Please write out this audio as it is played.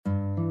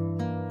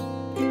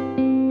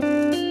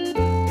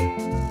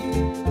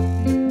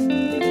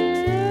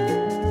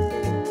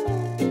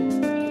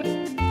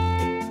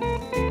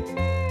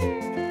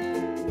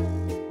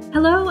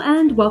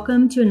and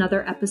welcome to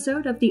another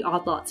episode of the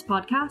Odd Lots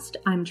podcast.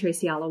 I'm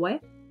Tracy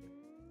Alloway.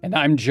 And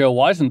I'm Joe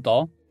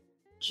Weisenthal.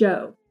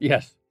 Joe.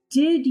 Yes.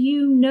 Did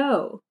you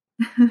know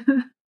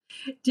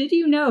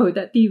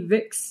that the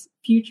VIX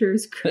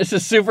futures curve... This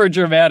is super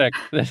dramatic.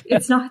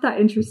 It's not that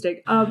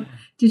interesting.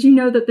 Did you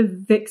know that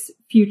the VIX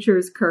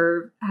futures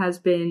curve has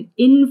been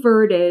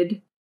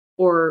inverted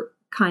or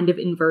kind of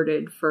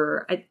inverted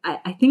for,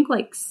 I think,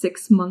 like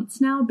 6 months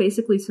now,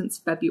 basically since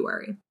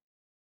February?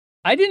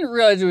 I didn't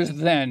realize it was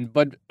then,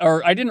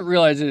 I didn't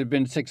realize it had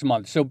been 6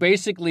 months. So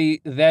basically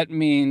that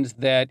means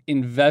that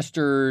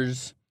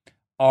investors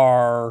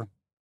are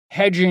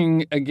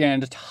hedging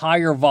against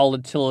higher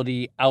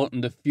volatility out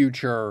in the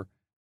future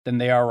than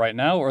they are right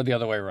now, or the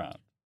other way around?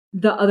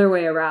 The other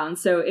way around.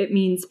 So it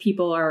means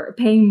people are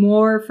paying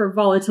more for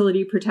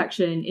volatility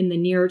protection in the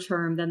near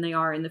term than they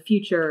are in the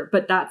future.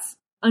 But that's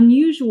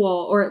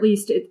unusual, or at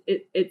least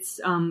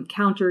it's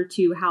counter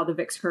to how the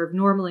VIX curve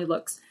normally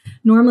looks.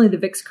 Normally, the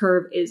VIX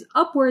curve is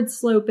upward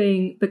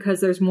sloping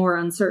because there's more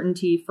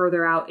uncertainty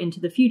further out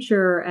into the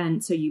future.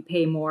 And so you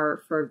pay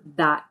more for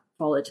that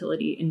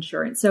volatility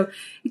insurance. So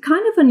it's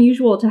kind of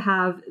unusual to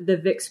have the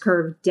VIX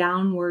curve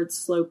downward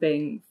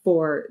sloping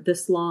for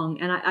this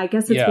long. And I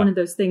guess it's one of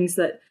those things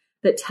that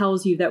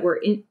tells you that we're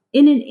in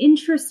an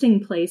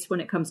interesting place when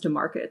it comes to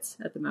markets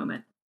at the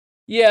moment.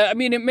 Yeah, I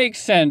mean, it makes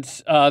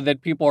sense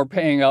that people are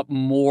paying up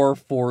more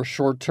for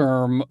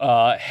short-term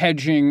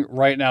hedging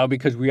right now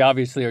because we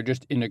obviously are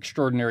just in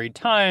extraordinary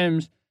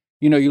times.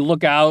 You know, you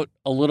look out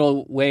a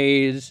little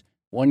ways,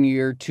 1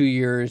 year, 2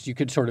 years, you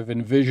could sort of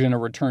envision a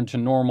return to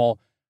normal.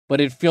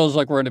 But it feels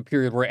like we're in a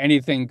period where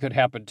anything could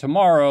happen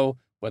tomorrow,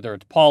 whether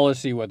it's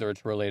policy, whether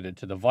it's related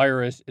to the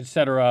virus, et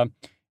cetera.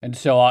 And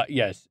so,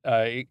 yes,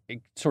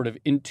 it's sort of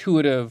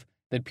intuitive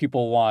that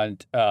people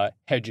want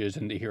hedges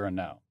in the here and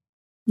now.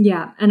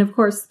 Yeah, and of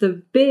course,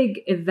 the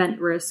big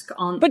event risk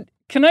on... But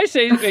can I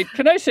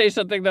say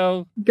something,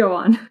 though? Go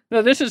on.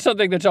 No, this is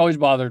something that's always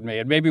bothered me,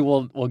 and maybe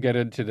we'll get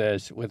into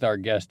this with our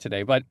guest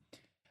today. But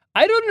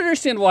I don't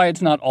understand why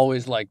it's not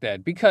always like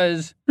that,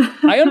 because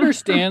I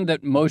understand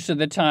that most of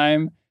the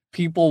time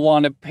people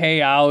want to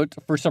pay out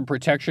for some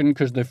protection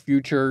because the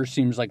future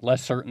seems like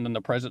less certain than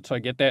the present. So I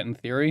get that in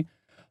theory.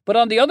 But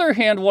on the other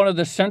hand, one of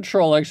the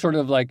central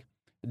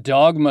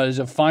dogmas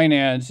of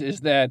finance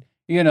is that,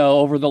 you know,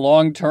 over the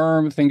long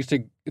term,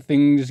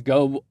 things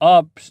go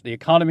up, the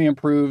economy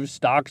improves,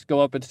 stocks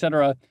go up, et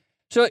cetera.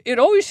 So it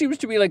always seems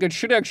to be like it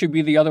should actually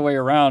be the other way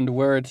around,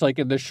 where it's like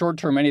in the short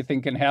term,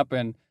 anything can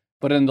happen,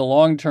 but in the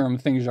long term,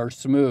 things are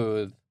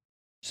smooth.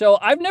 So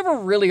I've never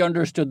really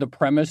understood the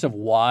premise of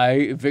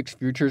why VIX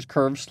futures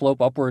curves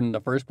slope upward in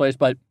the first place.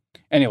 But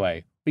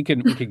anyway, we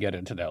can get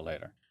into that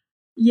later.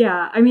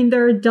 Yeah, I mean,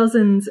 there are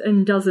dozens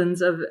and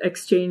dozens of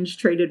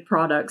exchange-traded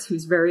products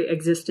whose very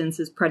existence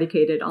is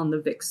predicated on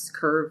the VIX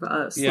curve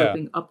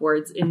sloping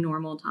upwards in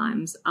normal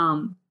times.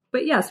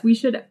 But yes, we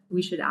should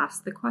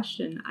ask the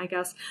question, I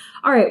guess.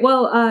 All right,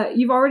 well,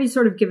 you've already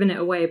sort of given it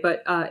away,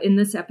 but in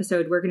this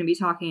episode, we're going to be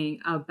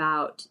talking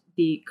about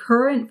the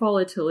current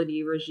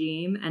volatility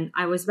regime. And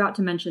I was about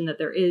to mention that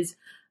there is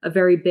a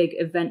very big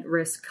event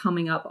risk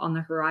coming up on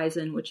the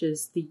horizon, which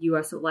is the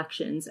U.S.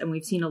 elections. And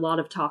we've seen a lot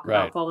of talk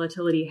about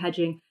volatility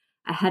hedging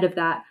ahead of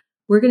that.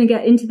 We're going to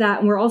get into that.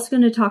 And we're also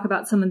going to talk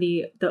about some of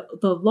the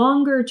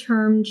longer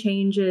term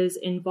changes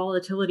in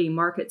volatility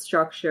market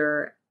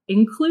structure,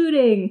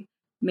 including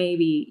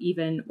maybe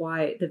even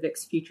why the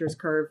VIX futures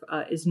curve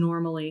is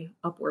normally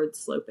upward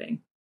sloping.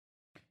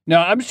 No,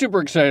 I'm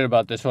super excited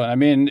about this one. I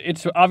mean,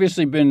 it's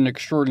obviously been an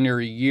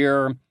extraordinary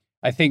year.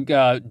 I think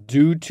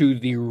due to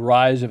the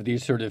rise of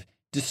these sort of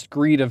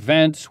discrete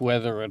events,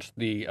 whether it's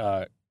the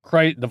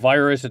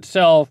virus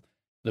itself,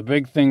 the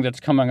big thing that's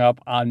coming up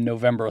on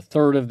November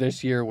 3rd of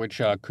this year, which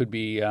could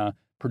be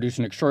produce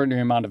an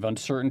extraordinary amount of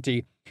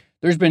uncertainty.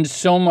 There's been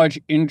so much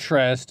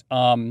interest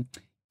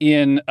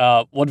in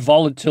what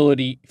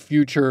volatility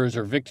futures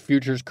or VIX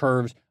futures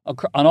curves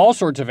on all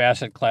sorts of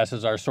asset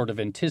classes are sort of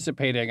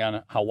anticipating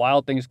on how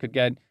wild things could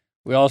get.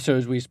 We also,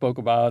 as we spoke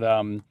about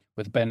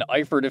with Ben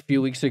Eifert a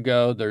few weeks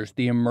ago, there's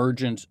the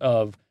emergence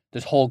of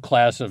this whole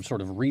class of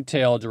sort of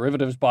retail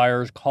derivatives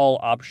buyers, call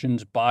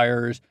options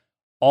buyers,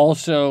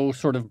 also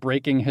sort of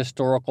breaking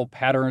historical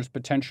patterns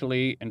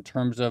potentially in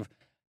terms of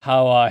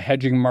how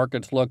hedging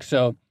markets look.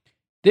 So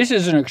this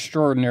is an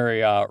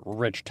extraordinary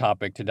rich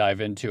topic to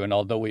dive into. And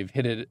although we've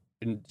hit it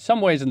in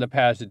some ways in the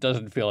past, it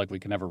doesn't feel like we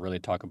can ever really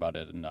talk about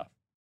it enough.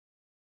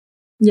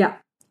 Yeah,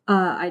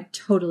 I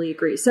totally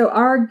agree. So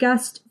our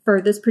guest for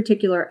this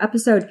particular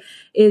episode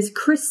is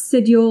Kris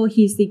Sidial.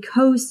 He's the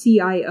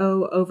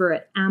co-CIO over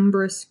at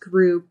Ambrus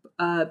Group,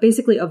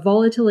 basically a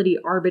volatility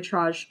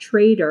arbitrage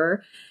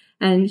trader.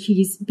 And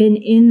he's been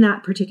in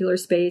that particular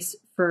space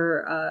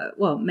for,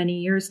 many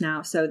years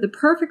now. So the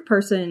perfect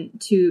person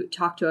to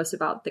talk to us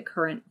about the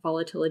current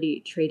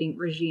volatility trading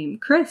regime.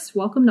 Kris,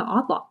 welcome to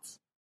Odd Lots.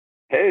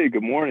 Hey,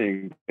 good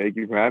morning. Thank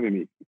you for having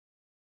me.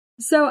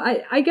 So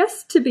I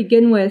guess to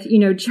begin with,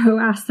 Joe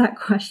asked that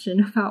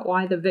question about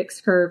why the VIX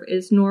curve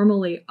is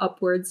normally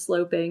upward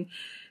sloping.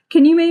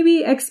 Can you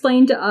maybe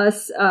explain to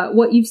us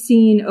what you've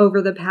seen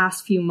over the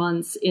past few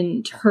months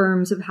in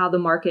terms of how the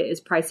market is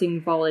pricing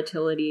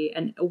volatility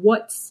and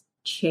what's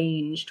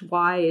changed?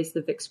 Why is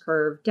the VIX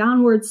curve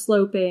downward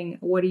sloping?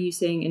 What are you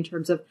seeing in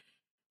terms of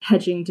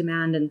hedging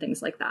demand and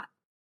things like that?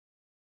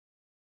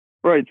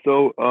 Right.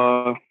 So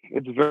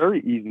it's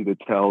very easy to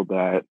tell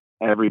that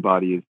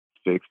everybody is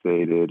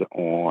fixated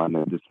on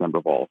the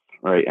December vol,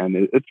 right? And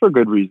it's for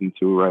good reason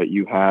too, right?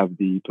 You have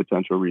the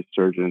potential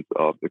resurgence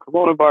of the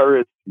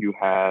coronavirus. You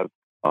have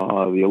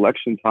the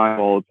election time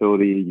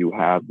volatility. You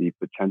have the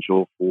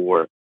potential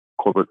for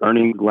corporate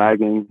earnings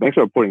lagging. Banks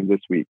are reporting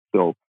this week,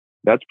 so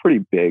that's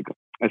pretty big,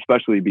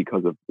 especially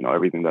because of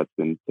everything that's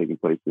been taking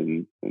place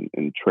in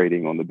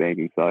trading on the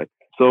banking side.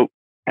 So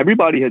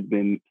everybody has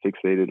been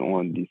fixated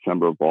on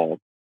December vol,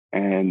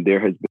 and there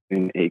has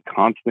been a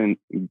constant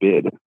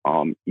bid.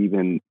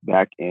 Even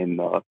back in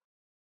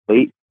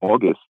late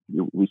August,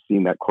 we've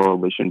seen that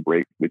correlation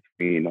break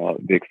between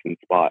VIX and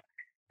spot,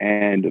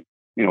 and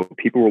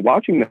people were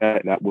watching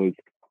that. That was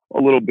a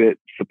little bit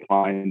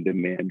supply and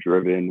demand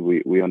driven.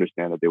 We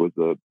understand that there was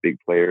a big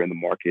player in the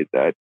market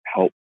that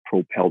helped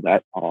propel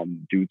that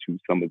due to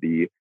some of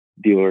the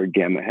dealer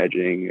gamma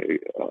hedging,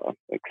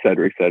 et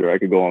cetera, et cetera. I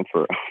could go on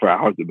for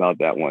hours about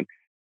that one.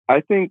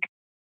 I think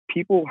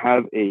people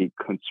have a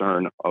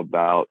concern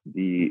about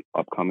the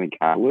upcoming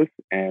catalyst,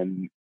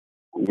 and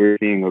we're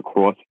seeing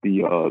across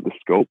the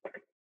scope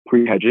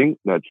pre-hedging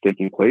that's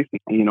taking place,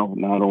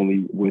 not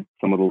only with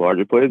some of the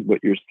larger players, but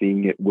you're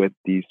seeing it with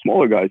the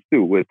smaller guys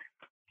too, with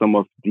some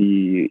of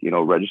the,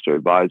 registered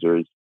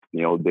advisors.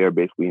 They're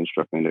basically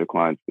instructing their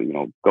clients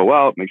to, go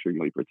out, make sure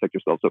you protect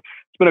yourself. So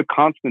it's been a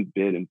constant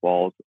bid and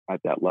balls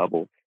at that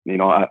level.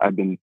 I've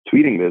been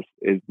tweeting this,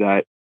 is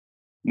that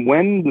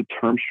when the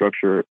term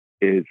structure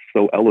is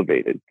so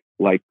elevated,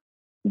 like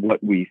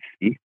what we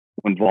see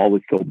when vol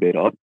is so bid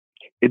up,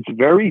 it's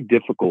very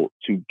difficult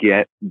to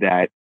get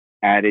that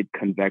added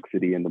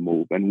convexity in the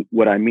move. And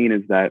what I mean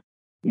is that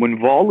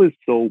when vol is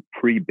so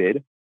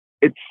pre-bid,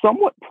 it's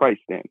somewhat priced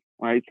in,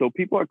 right? So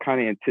people are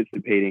kind of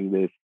anticipating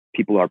this.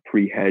 People are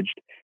pre-hedged.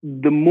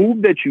 The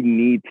move that you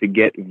need to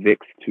get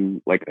VIX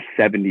to like a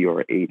 70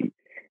 or 80,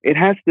 it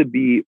has to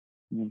be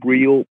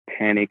real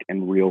panic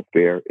and real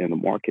fear in the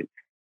market.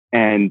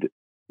 And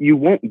you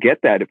won't get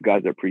that if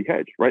guys are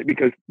pre-hedged, right?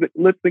 Because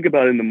let's think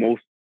about it in the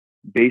most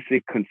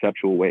basic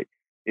conceptual way.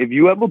 If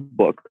you have a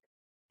book,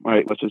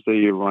 right, let's just say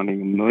you're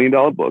running $1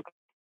 million book,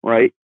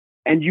 right?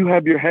 And you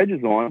have your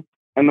hedges on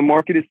and the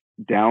market is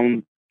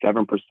down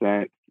 7%,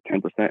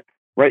 10%,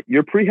 right?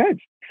 You're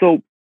pre-hedged.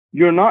 So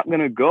you're not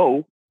going to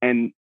go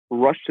and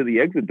rush to the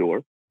exit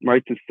door,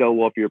 right, to sell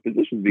off your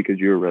positions because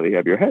you already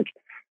have your hedge.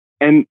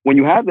 And when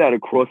you have that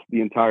across the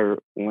entire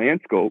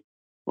landscape,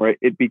 right,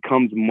 it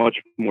becomes much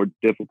more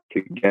difficult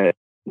to get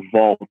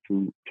vol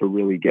to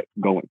really get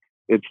going.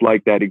 It's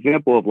like that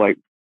example of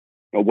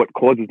what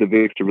causes the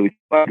VIX to really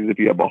spike is if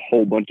you have a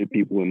whole bunch of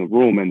people in the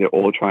room and they're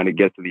all trying to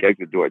get to the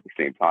exit door at the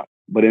same time.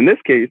 But in this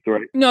case,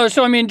 right? No,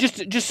 so I mean,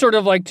 just sort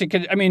of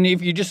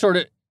if you just sort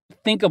of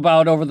think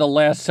about over the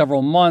last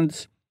several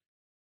months,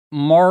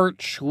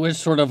 March was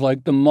sort of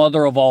like the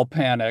mother of all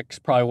panics,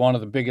 probably one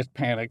of the biggest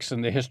panics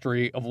in the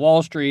history of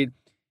Wall Street.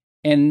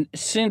 And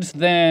since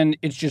then,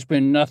 it's just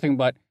been nothing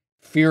but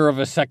fear of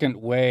a second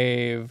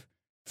wave,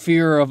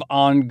 fear of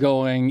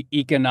ongoing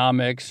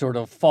economic sort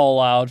of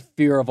fallout,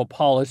 fear of a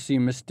policy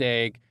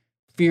mistake,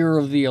 fear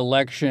of the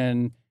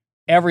election,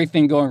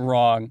 everything going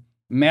wrong,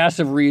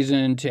 massive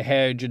reason to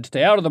hedge and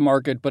stay out of the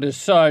market. But as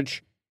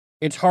such,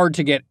 it's hard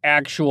to get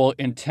actual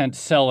intense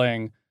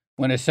selling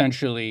when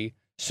essentially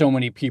so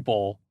many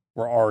people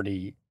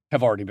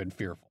have already been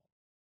fearful.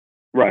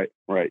 Right.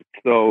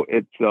 So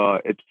it's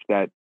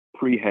that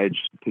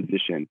pre-hedged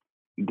position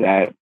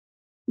that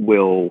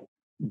will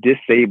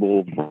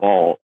disable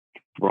vol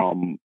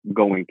from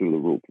going through the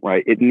roof,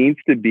 right? It needs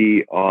to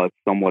be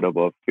somewhat of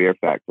a fear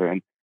factor.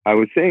 And I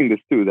was saying this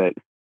too, that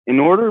in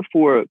order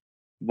for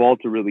vol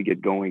to really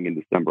get going in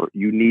December,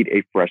 you need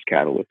a fresh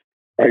catalyst,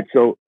 right?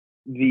 So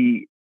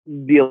the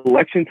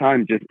election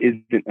time just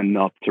isn't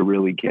enough to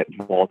really get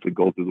vol to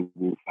go through the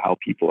roof how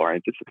people are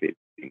anticipating.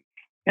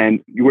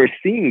 And we're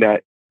seeing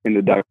that in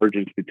the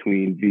divergence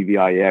between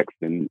VVIX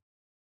and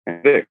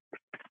VIX,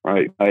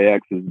 right?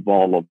 VIX is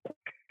volatile.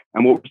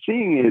 And what we're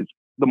seeing is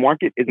the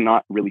market is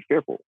not really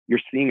fearful. You're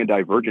seeing a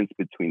divergence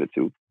between the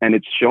two. And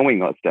it's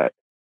showing us that,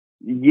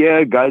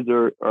 yeah, guys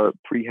are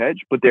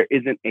pre-hedged, but there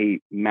isn't a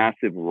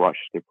massive rush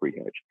to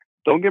pre-hedge.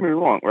 Don't get me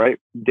wrong, right?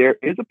 There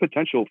is a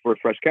potential for a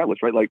fresh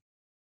catalyst, right? Like,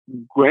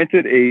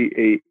 granted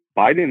a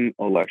Biden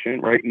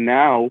election, right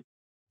now,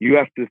 you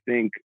have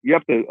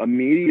to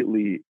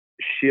immediately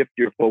shift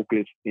your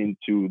focus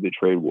into the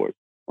trade wars,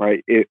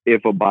 right?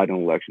 If a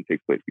Biden election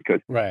takes place, because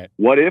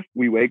What if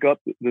we wake up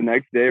the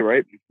next day,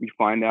 right? We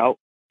find out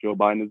Joe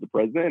Biden is the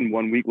president, and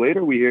 1 week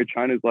later we hear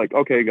China's like,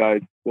 okay,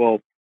 guys, well,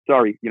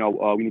 sorry, we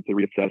need to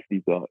reassess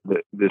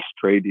this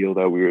trade deal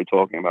that we were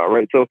talking about,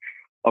 right? So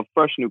a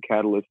fresh new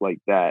catalyst like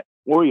that,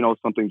 or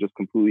something just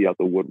completely out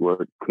the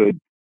woodwork could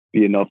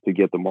be enough to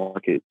get the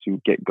market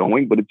to get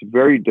going, but it's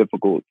very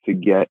difficult to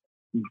get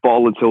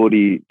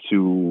volatility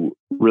to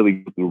really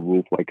go through the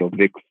roof, like a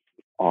VIX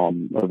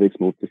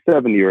move to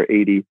 70 or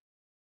 80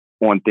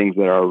 on things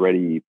that are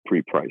already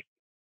pre-priced.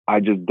 I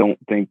just don't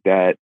think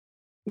that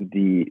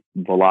the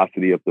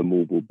velocity of the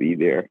move will be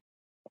there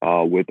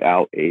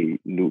without a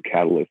new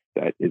catalyst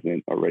that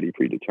isn't already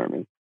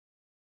predetermined.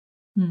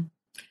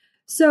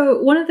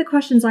 So one of the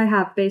questions I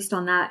have based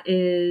on that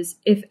is,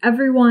 if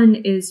everyone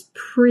is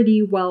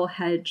pretty well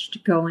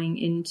hedged going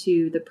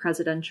into the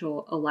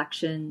presidential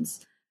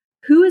elections,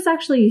 who is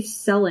actually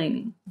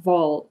selling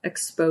vol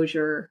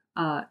exposure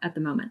at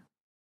the moment?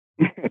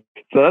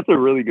 So that's a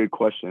really good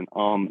question.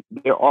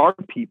 There are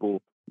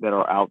people that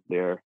are out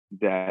there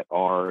that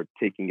are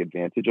taking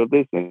advantage of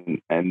this,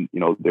 and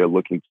they're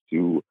looking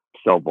to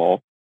sell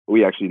vol.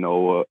 We actually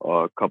know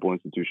a couple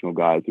institutional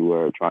guys who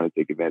are trying to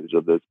take advantage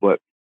of this, but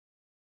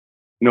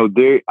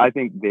I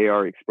think they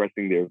are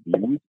expressing their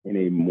views in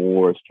a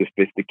more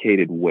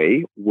sophisticated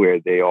way where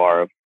they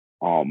are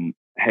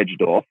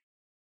hedged off.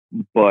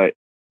 But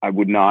I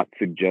would not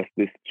suggest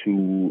this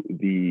to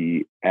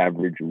the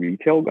average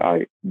retail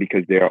guy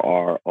because there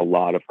are a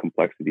lot of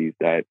complexities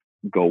that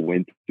go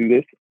into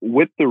this.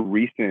 With the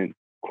recent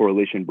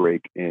correlation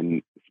break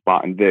in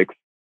spot and VIX,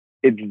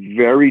 it's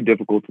very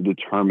difficult to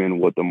determine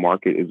what the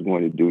market is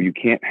going to do. You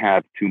can't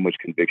have too much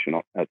conviction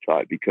on that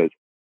side because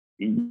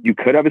you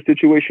could have a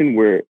situation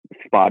where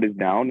spot is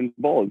down and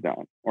vol is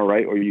down, all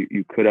right? Or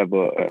you could have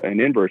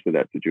an inverse of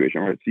that situation,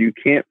 right? So you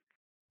can't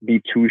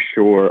be too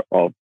sure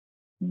of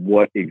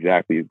what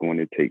exactly is going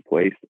to take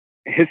place.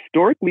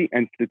 Historically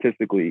and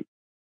statistically,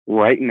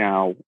 right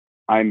now,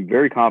 I'm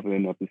very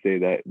confident enough to say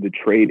that the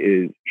trade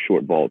is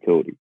short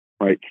volatility,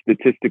 right?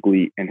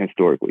 Statistically and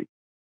historically.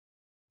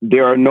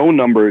 There are no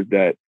numbers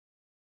that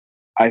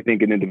I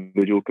think an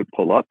individual could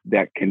pull up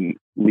that can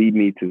lead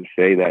me to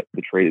say that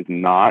the trade is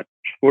not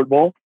short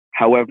vol.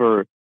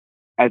 However,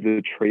 as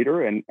a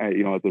trader and as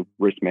a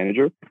risk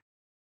manager,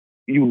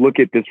 you look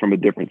at this from a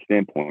different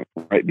standpoint,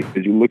 right?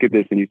 Because you look at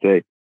this and you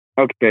say,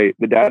 okay,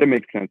 the data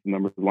makes sense, the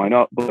numbers line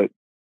up, but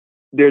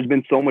there's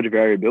been so much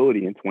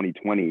variability in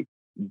 2020.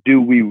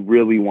 Do we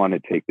really want to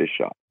take this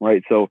shot,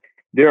 right? So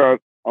there are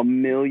a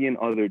million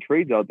other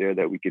trades out there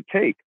that we could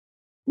take.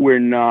 We're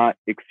not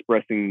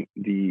expressing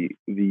the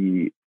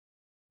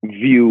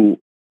view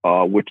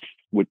with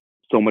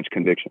so much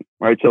conviction,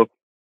 right? So,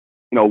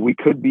 we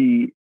could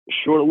be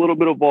short a little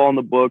bit of vol in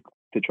the book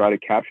to try to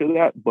capture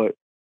that, but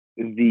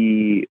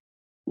the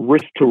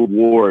risk to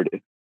reward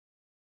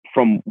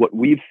from what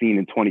we've seen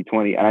in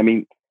 2020, and I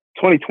mean,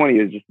 2020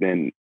 has just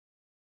been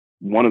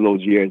one of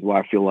those years where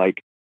I feel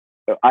like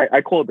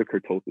I call it the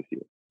kurtosis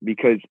year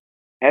because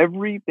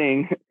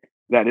everything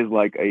that is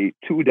like a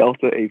 2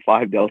 delta, a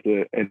 5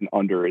 delta, and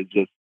under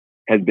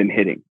has been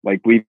hitting.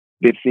 Like we've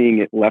been seeing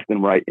it left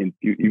and right. And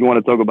you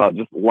want to talk about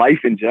just life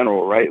in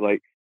general, right?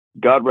 Like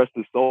God rest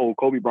his soul,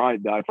 Kobe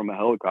Bryant died from a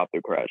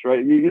helicopter crash,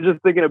 right? You're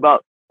just thinking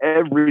about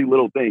every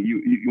little thing.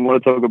 You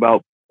want to talk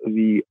about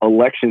the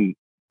election.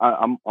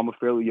 I'm a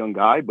fairly young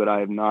guy, but I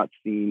have not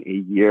seen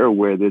a year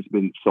where there's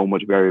been so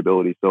much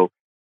variability. So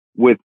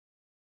with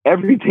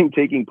everything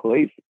taking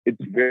place, it's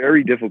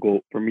very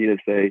difficult for me to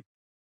say,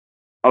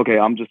 okay,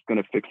 I'm just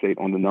going to fixate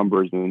on the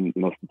numbers and,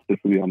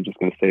 statistically, I'm just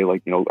going to say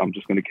I'm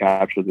just going to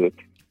capture the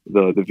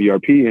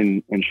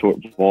VRP and short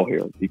vol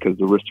here because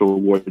the risk to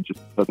reward just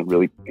doesn't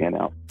really pan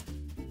out.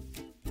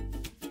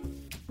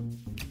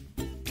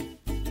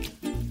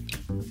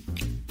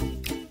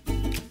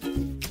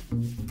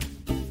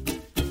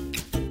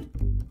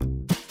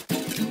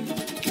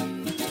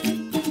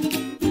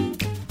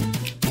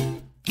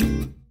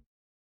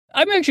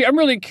 I'm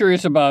really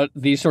curious about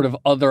these sort of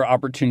other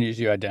opportunities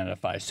you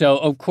identify. So,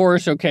 of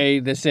course, okay,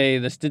 they say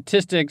the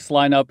statistics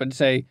line up and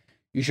say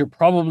you should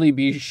probably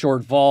be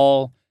short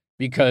vol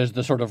because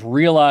the sort of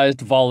realized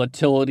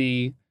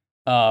volatility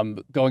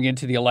going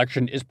into the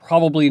election is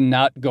probably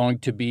not going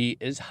to be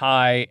as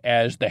high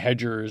as the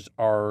hedgers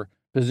are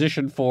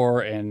positioned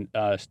for, and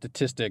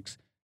statistics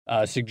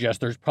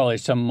suggest there's probably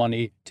some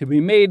money to be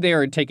made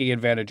there and taking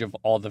advantage of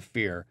all the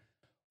fear.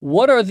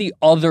 What are the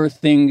other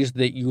things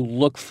that you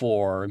look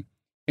for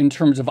in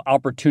terms of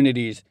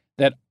opportunities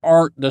that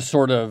aren't the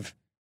sort of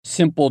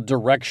simple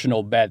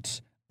directional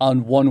bets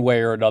on one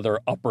way or another,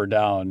 up or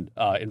down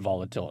in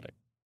volatility?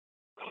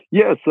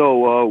 Yeah,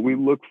 so we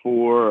look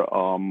for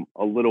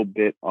a little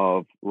bit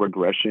of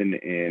regression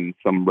in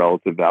some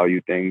relative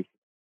value things.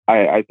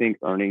 I think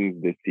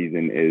earnings this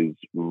season is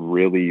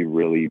really,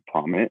 really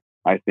prominent.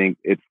 I think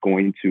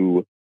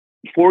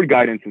forward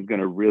guidance is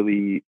going to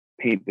really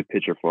paint the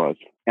picture for us.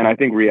 And I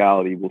think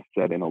reality will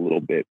set in a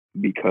little bit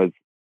because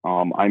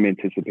I'm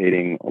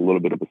anticipating a little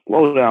bit of a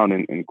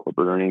slowdown in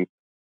corporate earnings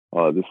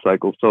this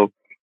cycle. So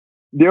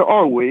there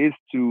are ways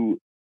to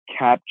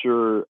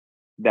capture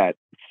that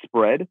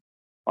spread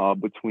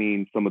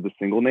between some of the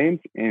single names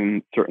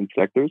in certain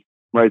sectors,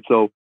 right?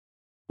 So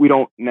we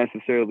don't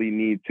necessarily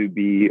need to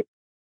be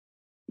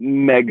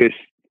mega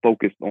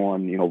focused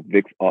on,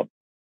 VIX up.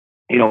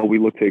 We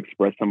look to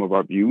express some of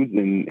our views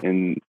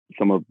in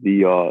some of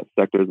the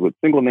sectors with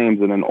single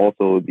names and then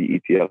also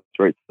the ETFs,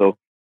 right? So,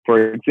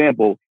 for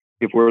example,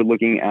 if we're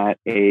looking at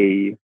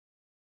the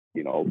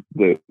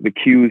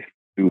Qs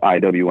to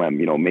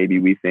IWM, maybe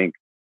we think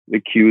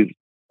the Qs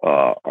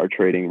are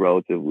trading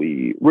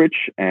relatively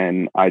rich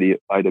and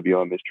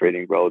IWM is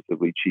trading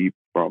relatively cheap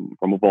from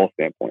a vol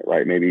standpoint,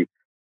 right? Maybe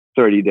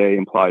 30-day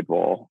implied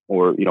vol,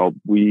 or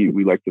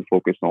we like to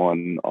focus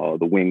on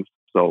the wings.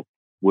 So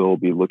we'll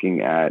be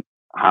looking at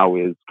how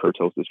is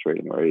kurtosis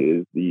trading, right?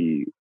 Is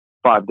the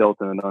 5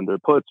 delta and under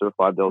puts or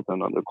 5 delta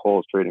and under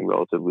calls trading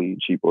relatively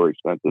cheap or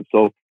expensive?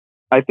 So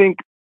I think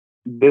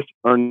this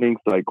earnings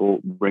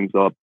cycle brings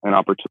up an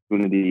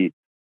opportunity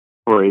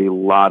for a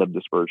lot of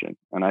dispersion,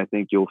 and I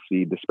think you'll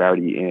see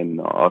disparity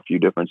in a few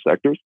different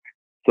sectors.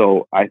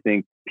 So I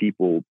think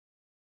people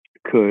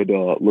could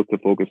look to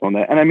focus on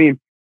that. And I mean,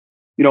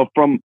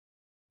 from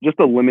just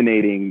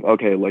eliminating,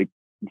 like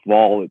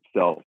vol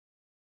itself,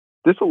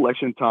 this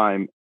election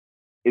time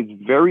is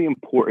very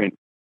important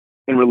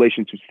in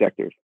relation to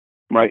sectors,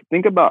 right?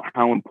 Think about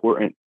how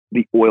important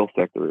the oil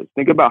sector is.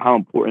 Think about how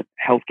important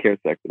healthcare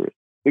sector is.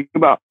 Think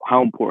about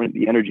how important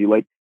the energy,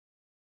 like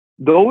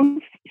those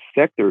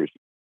sectors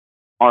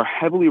are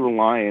heavily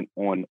reliant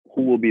on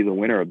who will be the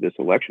winner of this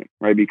election,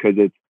 right? Because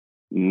it's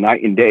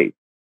night and day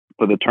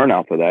for the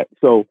turnout for that.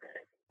 So,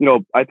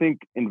 I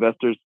think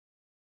investors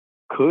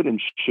could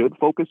and should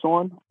focus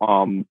on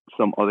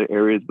some other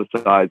areas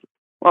besides,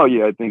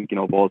 I think,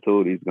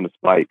 volatility is going to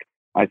spike.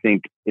 I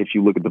think if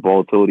you look at the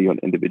volatility on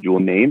individual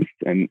names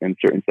and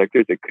certain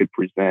sectors, it could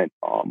present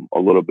a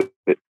little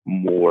bit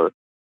more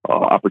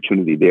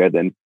opportunity there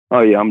than,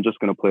 I'm just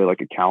going to play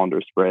like a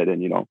calendar spread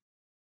and,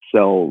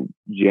 sell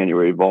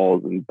January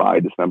vols and buy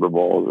December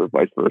vols or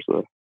vice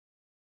versa.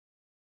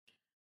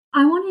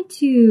 I wanted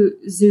to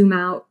zoom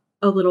out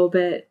a little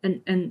bit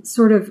and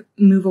sort of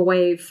move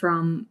away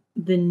from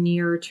the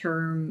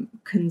near-term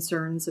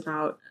concerns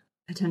about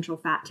potential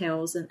fat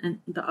tails and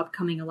the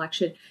upcoming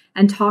election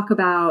and talk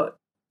about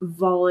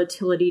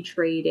volatility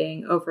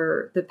trading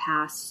over the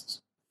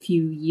past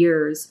few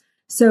years.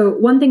 So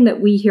one thing that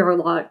we hear a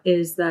lot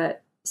is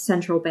that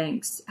central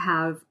banks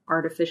have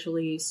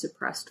artificially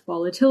suppressed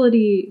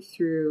volatility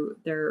through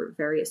their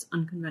various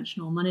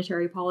unconventional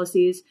monetary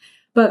policies.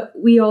 But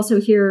we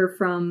also hear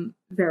from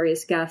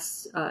various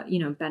guests,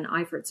 Ben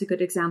Eifert's a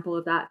good example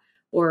of that,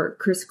 or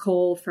Chris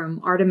Cole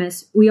from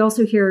Artemis. We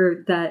also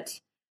hear that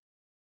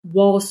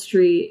Wall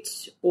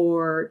Street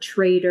or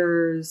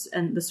traders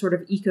and the sort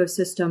of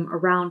ecosystem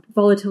around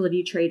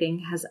volatility trading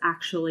has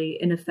actually,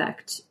 in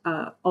effect,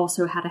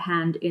 also had a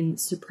hand in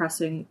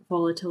suppressing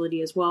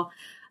volatility as well.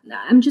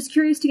 I'm just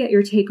curious to get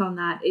your take on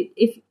that.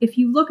 If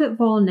you look at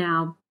vol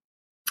now,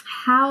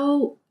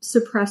 how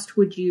suppressed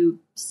would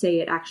you say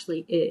it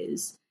actually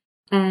is?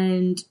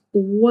 And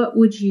what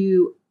would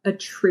you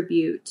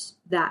attribute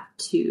that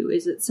to?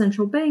 Is it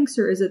central banks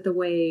or is it the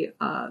way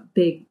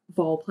big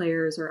vol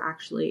players are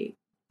actually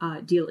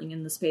dealing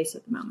in the space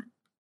at the moment?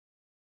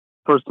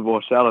 First of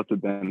all, shout out to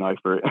Ben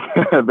Eifert.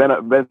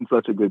 Ben's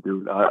such a good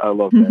dude. I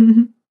love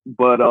that.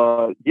 But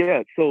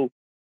so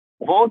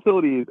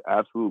volatility is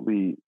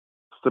absolutely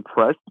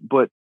suppressed,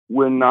 but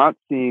we're not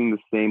seeing the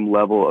same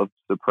level of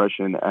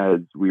suppression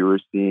as we were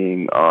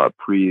seeing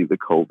pre the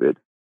COVID,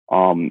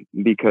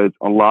 because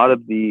a lot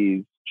of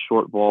these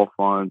short vol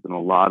funds and a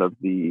lot of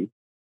the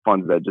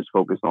funds that just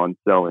focus on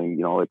selling,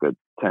 like a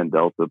 10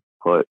 delta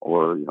put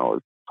or a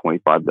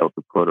 25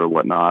 delta put or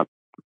whatnot,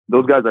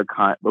 those guys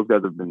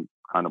have been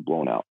kind of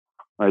blown out,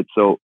 right?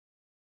 So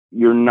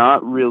you're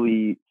not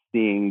really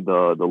seeing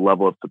the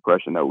level of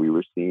suppression that we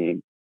were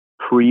seeing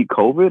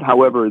pre-COVID.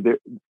 However,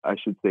 I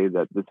should say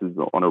that this is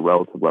on a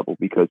relative level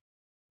because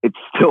it's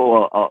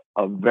still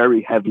a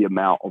very heavy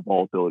amount of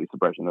volatility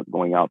suppression that's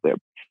going out there.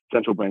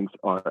 Central banks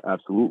are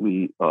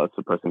absolutely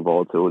suppressing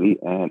volatility,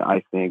 and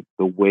I think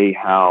the way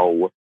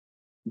how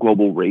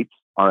global rates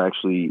are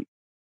actually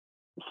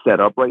set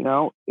up right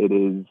now,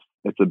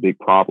 it's a big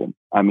problem.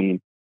 I mean,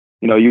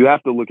 you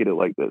have to look at it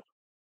like this.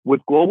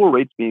 With global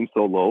rates being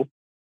so low,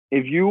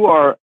 if you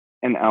are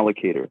an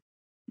allocator,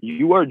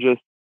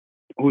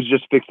 who's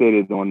just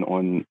fixated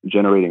on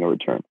generating a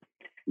return,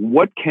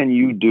 what can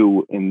you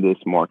do in this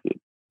market,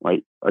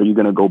 right? Are you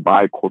going to go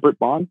buy a corporate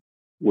bond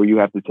where you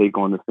have to take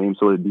on the same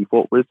sort of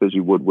default risk as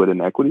you would with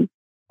an equity?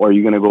 Or are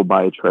you going to go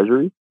buy a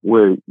treasury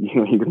where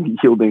you're going to be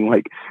yielding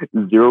like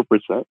 0%,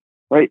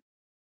 right?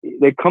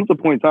 There comes a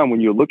point in time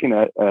when you're looking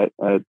at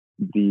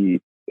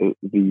the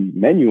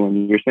menu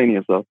and you're saying to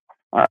yourself,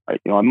 all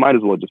right, I might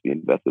as well just be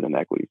invested in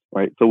equities,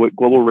 right? So with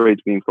global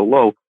rates being so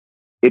low,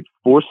 it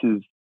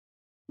forces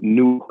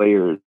new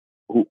players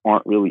who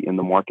aren't really in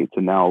the market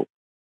to now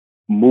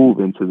move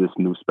into this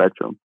new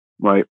spectrum,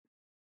 right?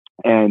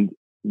 And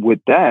with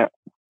that,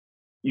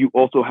 you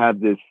also have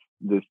this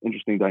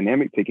interesting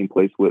dynamic taking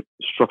place with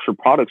structured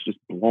products just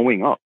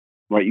blowing up,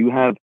 right?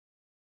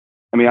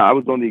 I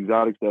was on the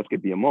exotics desk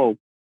at BMO,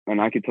 and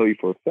I could tell you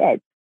for a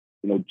fact,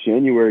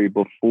 January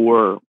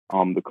before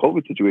the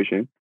COVID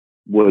situation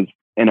was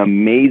an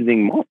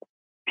amazing month.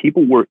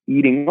 People were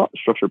eating up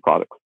structured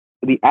products.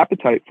 The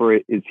appetite for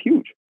it is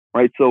huge,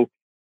 right? So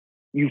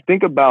you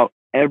think about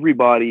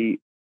everybody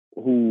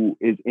who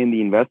is in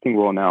the investing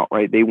world now,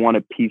 right? They want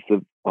a piece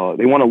of,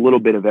 they want a little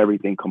bit of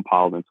everything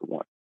compiled into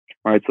one,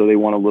 right? So they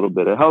want a little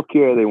bit of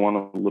healthcare, they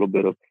want a little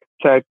bit of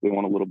tech, they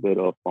want a little bit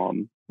of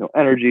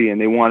energy, and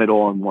they want it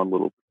all in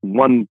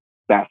one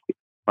basket,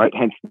 right?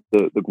 Hence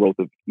the growth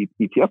of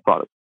ETF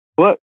products.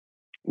 But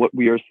what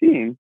we are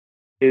seeing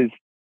is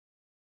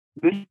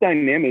this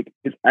dynamic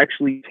is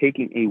actually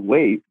taking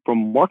away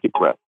from market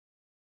breadth.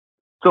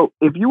 So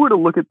if you were to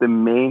look at the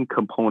main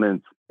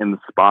components in the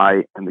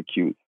SPY and the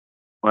Qs,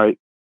 right?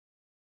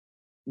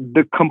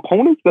 The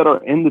components that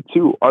are in the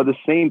two are the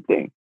same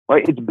thing,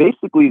 right? It's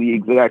basically the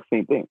exact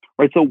same thing,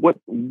 right? So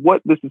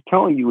what this is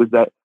telling you is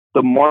that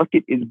the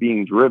market is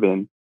being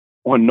driven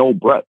on no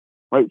breadth,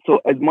 right? So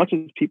as much as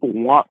people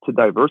want to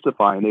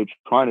diversify and they're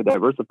trying to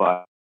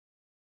diversify,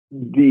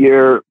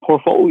 their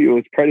portfolio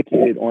is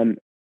predicated on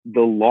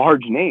the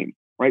large name,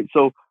 right?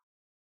 So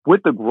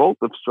with the growth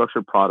of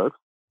structured products,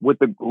 with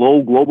the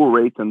low global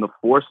rates and the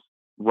forced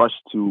rush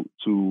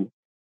to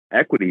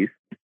equities,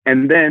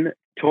 and then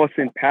toss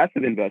in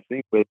passive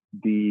investing with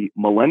the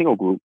millennial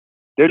group,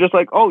 they're just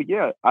like, oh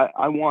yeah,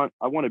 I want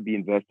to be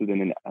invested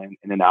in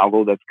an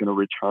algo that's going to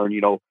return,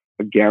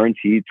 a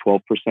guaranteed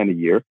 12% a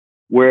year.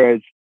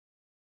 Whereas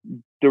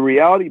the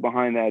reality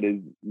behind that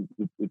is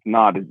it's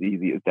not as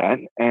easy as that,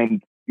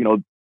 and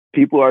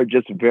people are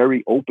just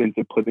very open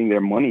to putting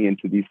their money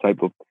into these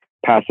type of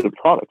passive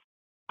products.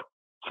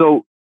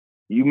 So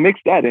you mix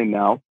that in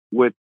now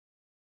with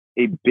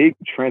a big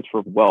transfer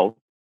of wealth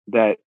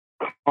that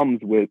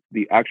comes with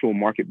the actual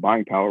market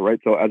buying power, right?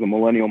 So as a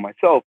millennial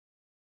myself,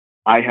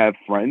 I have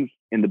friends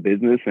in the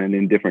business and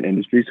in different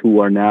industries who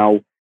are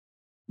now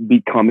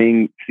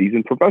becoming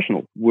seasoned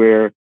professionals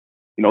where,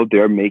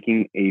 they're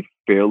making a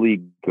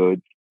fairly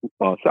good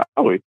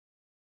salary.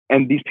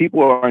 And these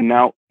people are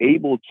now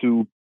able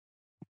to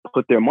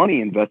put their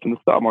money, invest in the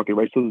stock market,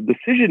 right? So the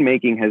decision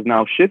making has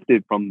now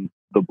shifted from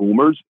the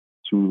boomers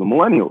to the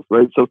millennials,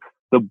 right? So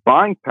the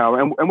buying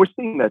power, and we're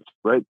seeing that,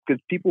 right?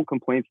 Because people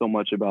complain so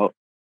much about,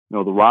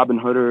 the Robin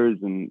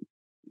Hooders and,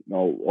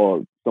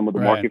 or some of the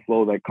market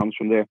flow that comes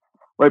from there,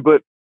 right?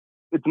 But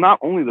it's not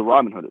only the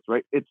Robin Hooders,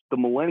 right? It's the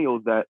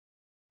millennials that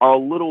are a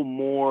little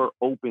more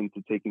open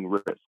to taking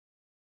risks.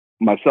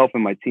 Myself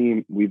and my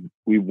team,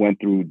 we went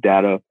through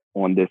data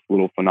on this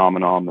little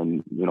phenomenon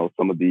and,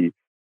 some of the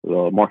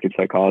market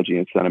psychology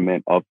and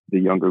sentiment of the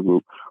younger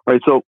group, right?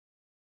 So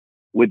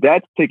with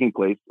that taking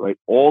place, right,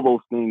 all those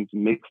things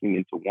mixing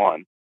into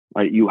one,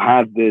 right, you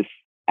have this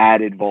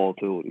added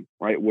volatility,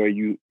 right, where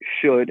you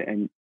should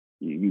and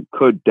you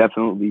could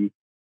definitely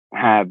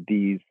have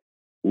these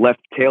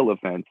left tail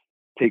events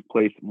take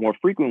place more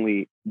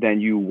frequently than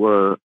you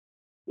were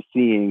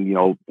seeing,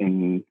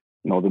 in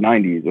the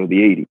 90s or the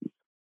 80s.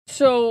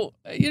 So,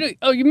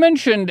 you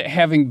mentioned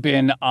having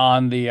been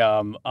on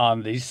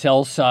the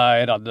sell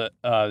side, on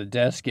the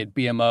desk at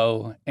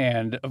BMO,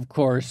 and of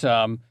course,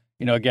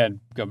 again,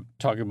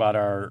 talking about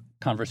our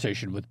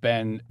conversation with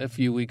Ben a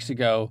few weeks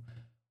ago,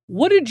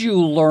 what did you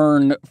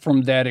learn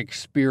from that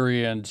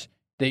experience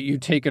that you've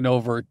taken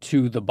over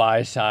to the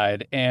buy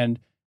side, and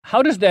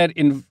how does that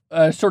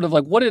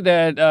what did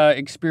that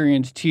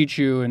experience teach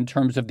you in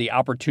terms of the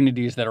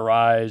opportunities that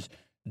arise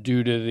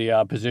due to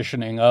the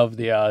positioning of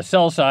the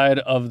sell side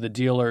of the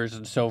dealers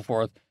and so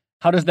forth?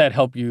 How does that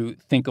help you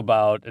think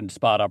about and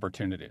spot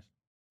opportunities?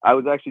 I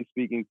was actually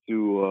I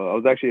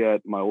was actually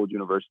at my old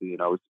university,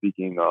 and I was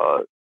speaking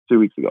 2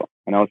 weeks ago,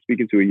 and I was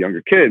speaking to a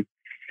younger kid,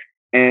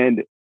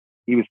 and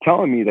he was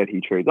telling me that he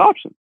trades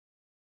options.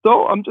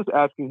 So I'm just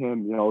asking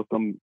him,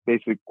 some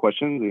basic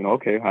questions,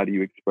 okay, how do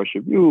you express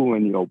your view?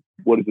 And,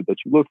 what is it that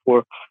you look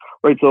for?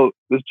 Right. So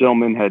this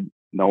gentleman had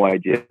no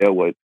idea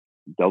what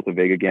Delta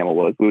Vega Gamma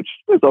was, which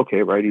is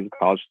okay, right? He's a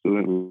college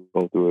student.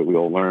 We go through it. We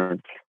all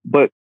learn.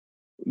 But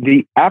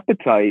the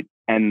appetite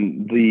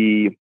and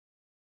the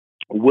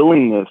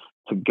willingness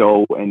to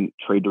go and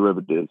trade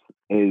derivatives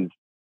is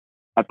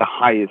at the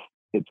highest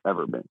it's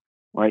ever been,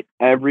 right?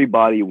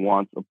 Everybody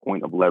wants a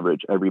point of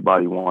leverage.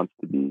 Everybody wants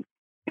to be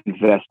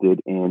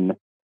invested in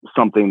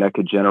something that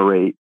could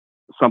generate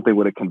something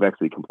with a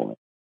convexity component,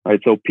 right?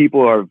 So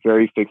people are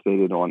very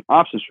fixated on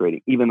options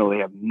trading, even though they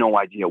have no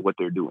idea what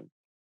they're doing.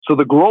 So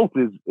the growth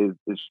is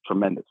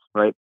tremendous,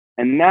 right?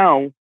 And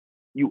now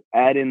you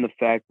add in the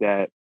fact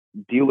that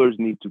dealers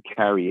need to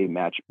carry a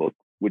match book,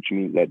 which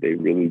means that they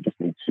really just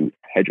need to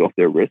hedge off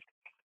their risk.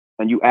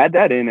 And you add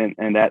that in,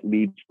 and that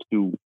leads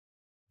to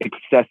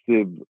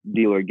excessive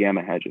dealer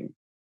gamma hedging,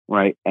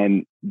 right?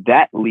 And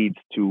that leads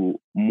to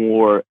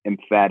more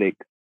emphatic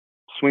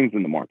swings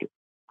in the market.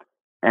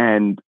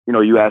 And,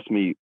 you asked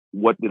me,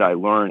 what did I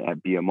learn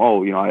at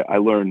BMO? I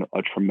learned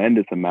a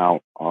tremendous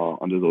amount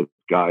under those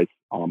guys.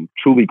 I'm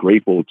truly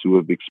grateful to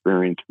have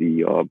experienced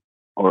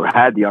or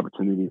had the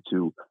opportunity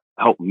to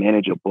help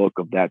manage a book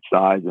of that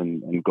size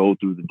and go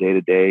through the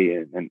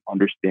day-to-day and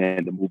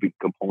understand the moving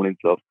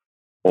components of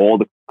all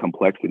the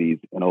complexities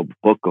in a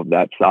book of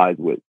that size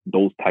with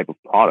those type of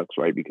products,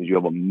 right? Because you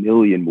have a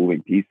million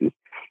moving pieces.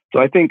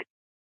 So I think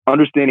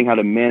understanding how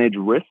to manage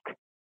risk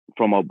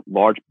from a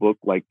large book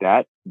like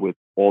that with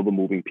all the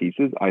moving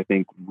pieces, I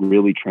think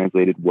really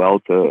translated well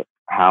to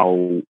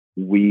how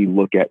we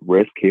look at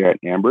risk here at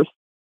Ambrus.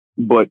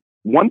 But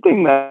one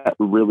thing that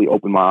really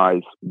opened my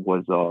eyes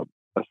was a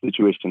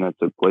situation that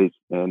took place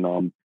in,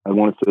 I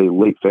want to say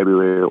late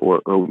February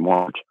or early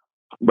March.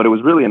 But it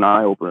was really an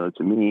eye-opener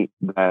to me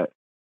that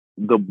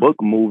the book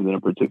moved in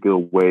a particular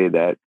way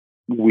that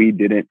we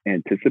didn't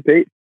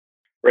anticipate,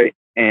 right?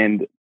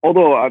 And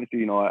although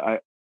obviously, I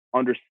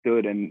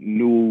understood and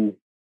knew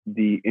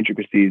the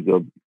intricacies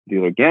of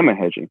dealer gamma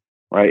hedging,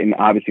 right? And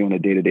obviously on a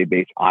day-to-day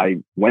basis,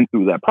 I went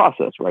through that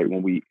process, right?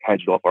 When we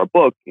hedged off our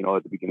book,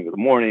 at the beginning of the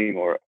morning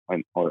or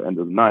end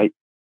of the night,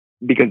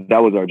 because that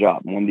was our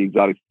job. One of the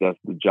exotic stuff,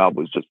 the job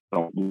was just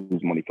don't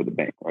lose money for the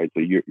bank, right?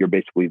 So you're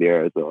basically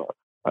there as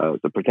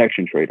a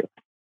protection trader.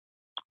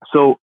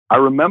 So I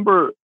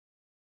remember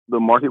the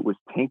market was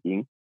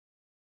tanking,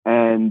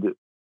 and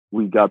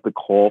we got the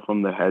call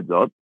from the heads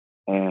up,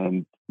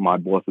 and my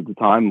boss at the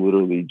time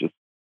literally just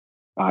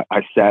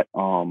I sat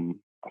one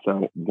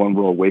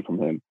row away from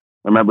him.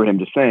 I remember him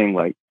just saying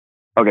like,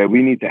 "Okay,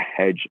 we need to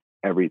hedge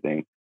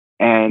everything,"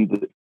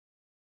 and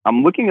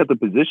I'm looking at the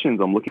positions.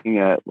 I'm looking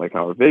at like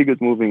how our Vega's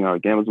moving, how our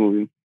Gamma's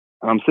moving.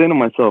 And I'm saying to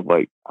myself,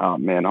 like, oh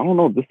man, I don't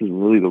know if this is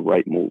really the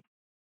right move.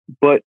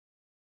 But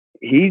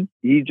he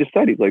just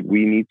said, he's like,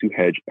 we need to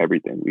hedge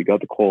everything. We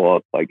got the call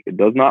up. Like, it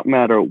does not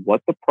matter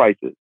what the price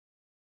is.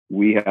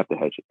 We have to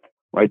hedge it.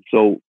 Right.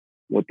 So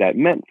what that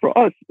meant for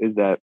us is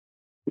that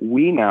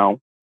we now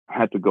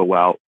had to go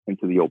out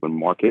into the open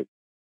market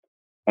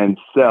and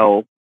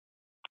sell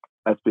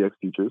SPX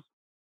futures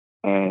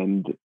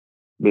and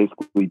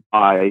basically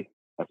buy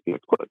SPX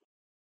puts.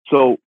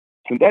 So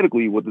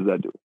synthetically, what does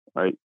that do,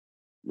 right?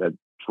 That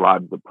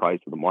drives the price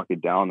of the market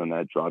down, and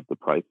that drives the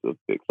price of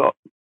VIX up.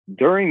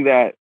 During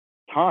that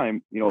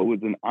time, it was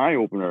an eye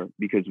opener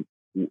because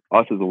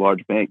us as a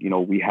large bank,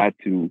 we had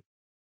to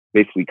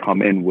basically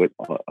come in with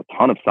a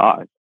ton of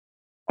size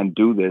and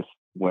do this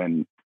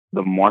when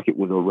the market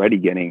was already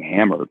getting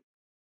hammered.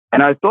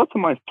 And I thought to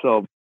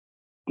myself,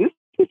 this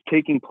is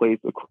taking place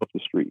across the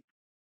street.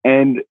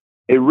 And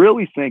it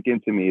really sank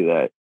into me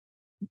that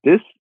this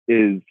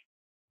is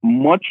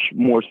much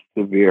more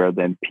severe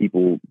than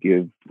people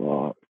give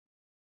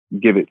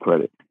it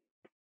credit.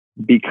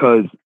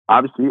 Because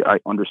obviously I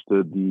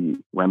understood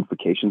the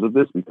ramifications of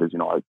this because,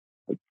 I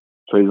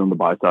traded on the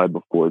buy side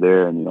before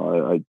there, and,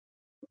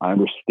 I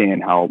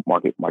understand how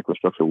market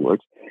microstructure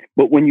works.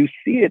 But when you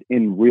see it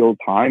in real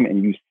time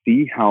and you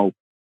see how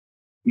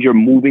you're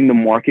moving the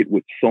market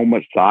with so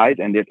much size,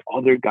 and there's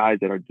other guys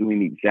that are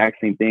doing the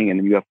exact same thing, and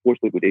then you have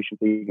forced liquidation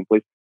taking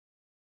place,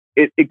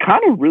 it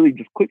kind of really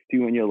just clicks to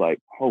you, and you're like,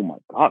 oh my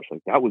gosh,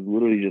 like that was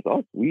literally just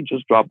us. We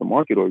just dropped the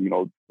market, or,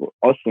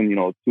 us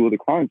and, two of the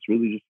clients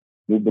really just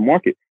moved the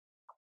market.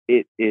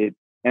 It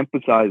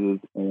emphasizes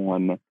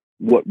on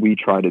what we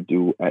try to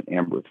do at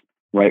Ambrus,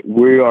 right?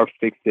 We are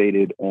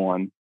fixated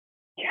on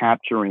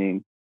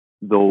capturing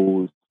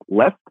those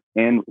left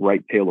and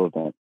right tail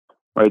events,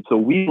 right? So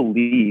we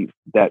believe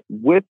that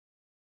with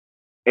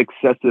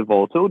excessive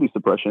volatility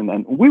suppression,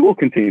 and we will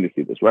continue to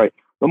see this, right?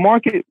 The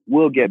market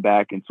will get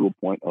back into a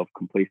point of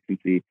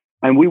complacency,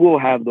 and we will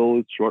have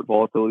those short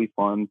volatility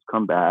funds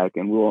come back,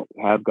 and we'll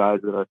have guys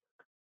that are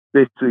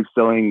basically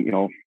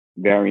selling,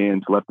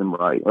 variance left and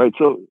right, right?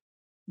 So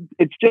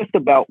it's just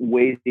about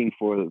waiting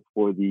for the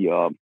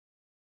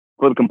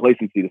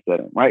complacency to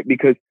set in, right?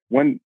 Because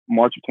when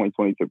March of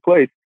 2020 took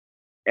place,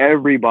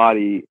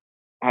 everybody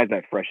has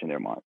that fresh in their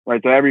mind,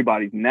 right? So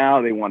everybody's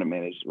now they want to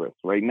manage risk,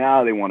 right?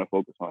 Now they want to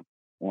focus on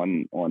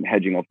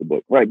hedging off the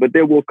book, right? But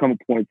there will come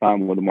a point in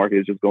time where the market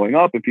is just going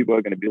up, and people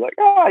are going to be like,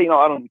 I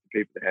don't need to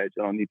pay for the hedge.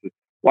 I don't need to.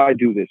 Why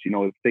do this?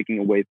 It's taking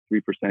away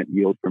 3%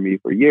 yield for me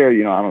for a year.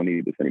 I don't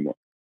need this anymore.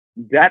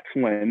 That's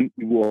when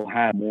you will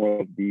have more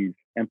of these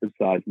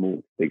emphasized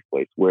moves take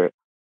place, where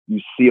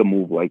you see a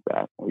move like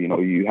that, or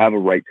you have a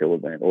right tail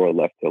event or a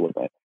left tail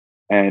event.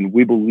 And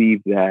we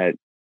believe that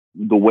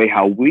the way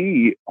how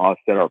we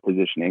set our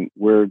positioning,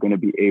 we're going to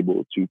be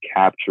able to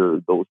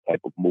capture those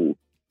type of moves,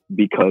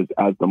 because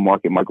as the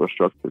market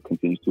microstructure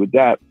continues to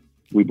adapt,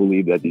 we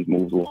believe that these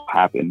moves will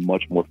happen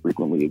much more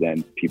frequently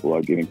than people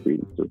are giving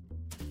credence to.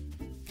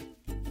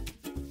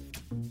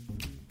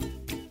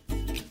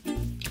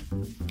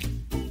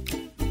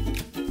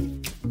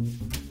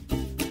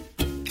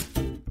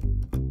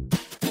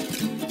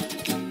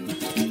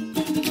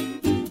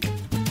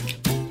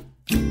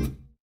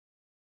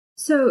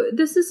 So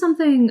this is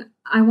something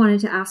I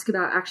wanted to ask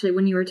about, actually,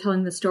 when you were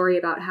telling the story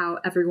about how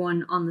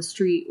everyone on the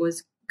street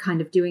was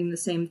kind of doing the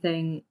same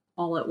thing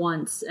all at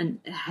once and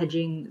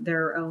hedging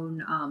their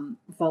own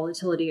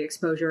volatility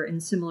exposure in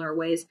similar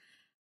ways.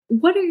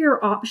 What are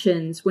your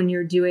options when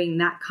you're doing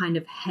that kind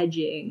of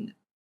hedging?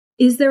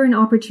 Is there an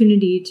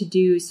opportunity to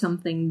do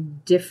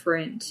something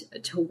different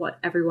to what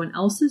everyone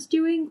else is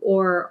doing?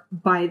 Or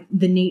by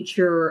the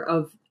nature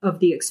of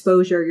the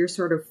exposure, you're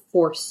sort of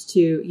forced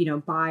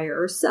to, buy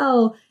or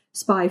sell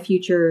SPY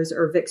futures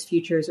or VIX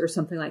futures or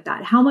something like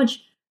that? How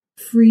much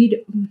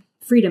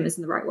freedom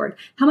isn't the right word.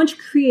 How much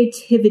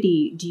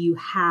creativity do you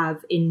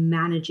have in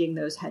managing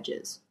those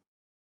hedges?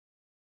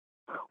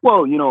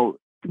 Well,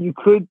 you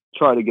could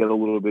try to get a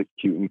little bit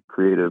cute and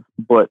creative,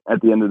 but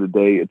at the end of the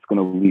day, it's going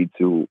to lead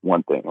to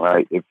one thing,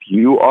 right? If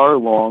you are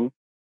long,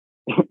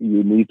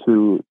 you need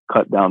to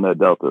cut down that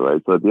delta,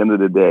 right? So at the end of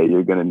the day,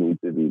 you're going to need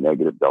to be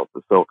negative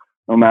delta. So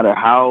no matter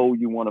how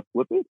you want to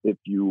flip it, if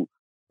you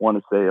want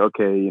to say,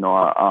 okay,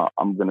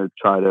 I'm going to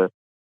try to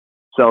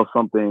sell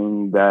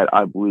something that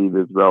I believe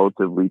is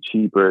relatively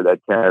cheaper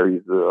that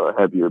carries a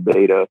heavier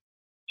beta,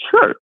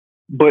 sure.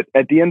 But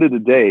at the end of the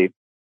day,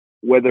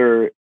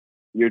 whether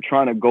you're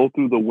trying to go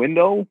through the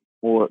window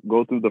or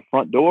go through the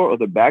front door or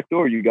the back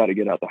door, you got to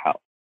get out the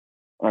house.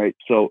 All right.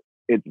 So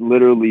it's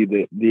literally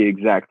the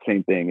exact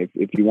same thing.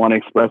 If you want to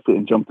express it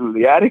and jump through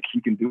the attic,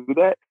 you can do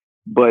that.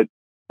 But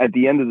at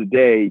the end of the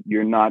day,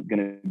 you're not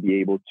going to be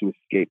able to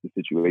escape the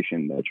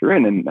situation that you're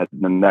in.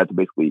 And that's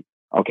basically,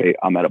 okay,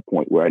 I'm at a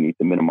point where I need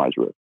to minimize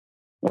risk.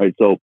 Right.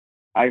 So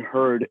I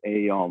heard I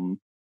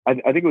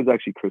think it was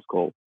actually Chris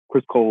Cole.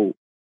 Chris Cole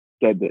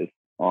said this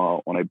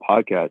on a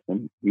podcast,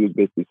 and he was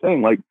basically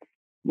saying, like,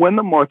 when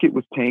the market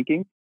was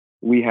tanking,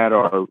 we had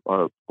our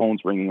phones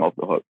ringing off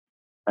the hook.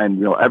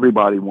 And,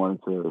 everybody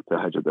wanted to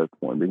hedge at that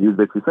point. But he was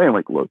basically saying,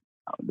 like, look,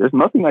 there's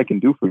nothing I can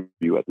do for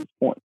you at this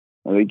point.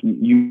 Like,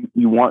 you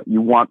want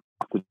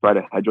to try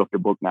to hedge off your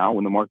book now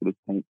when the market is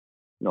tanked,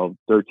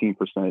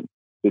 13%,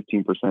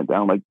 15%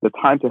 down. Like, the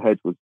time to hedge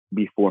was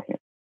beforehand.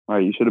 All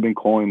right, you should have been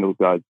calling those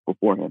guys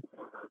beforehand.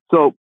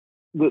 So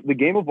the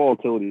game of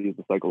volatility is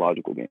a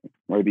psychological game,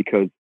 right?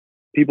 Because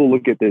people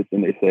look at this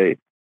and they say,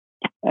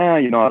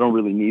 I don't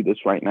really need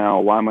this right now.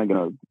 Why am I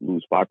going to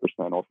lose 5%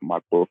 off of my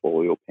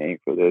portfolio paying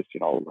for this?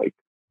 Like,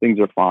 things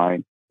are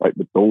fine, right?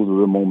 But those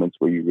are the moments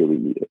where you really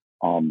need it.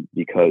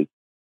 Because,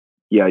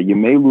 you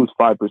may lose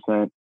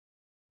 5%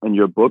 in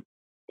your book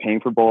paying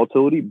for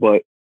volatility,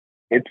 but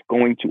it's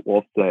going to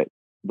offset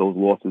those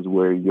losses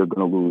where you're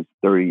going to lose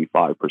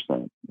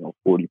 35%,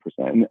 40%.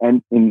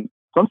 And in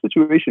some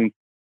situations,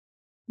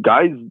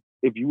 guys,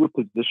 if you were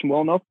positioned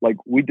well enough, like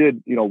we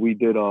did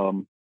a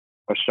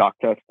shock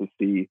test to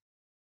see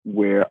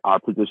where our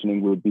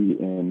positioning would be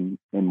in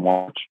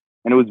March.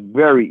 And it was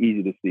very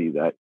easy to see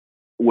that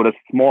with a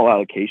small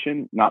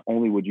allocation, not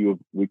only would you have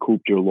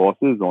recouped your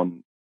losses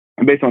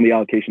and based on the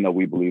allocation that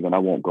we believe, and I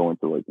won't go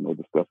into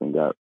discussing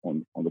that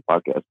on the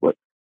podcast, but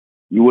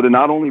you would have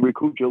not only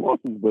recouped your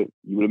losses, but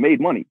you would have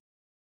made money.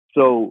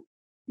 So,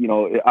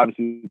 it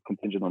obviously is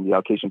contingent on the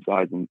allocation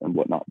size and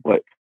whatnot,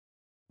 but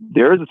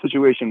there is a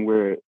situation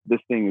where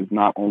this thing is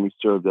not only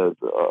served as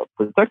a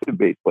protective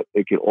base, but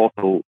it could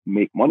also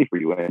make money for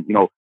you. And,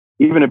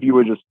 even if you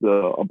were just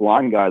a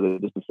blind guy that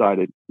just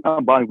decided,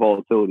 I'm buying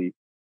volatility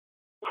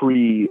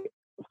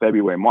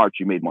pre-February, March,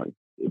 you made money.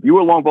 If you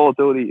were long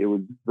volatility, it was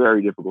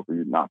very difficult for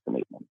you not to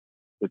make money.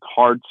 It's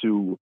hard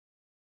to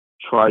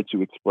try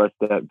to express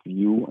that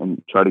view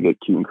and try to get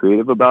cute and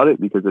creative about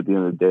it, because at the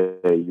end of the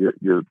day,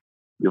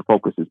 your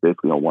focus is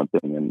basically on one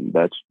thing, and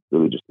that's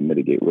really just to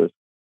mitigate risk.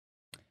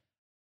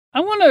 I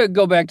want to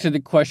go back to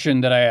the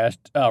question that I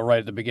asked right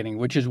at the beginning,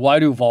 which is, why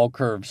do vol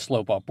curves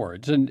slope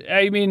upwards? And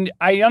I mean,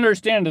 I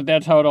understand that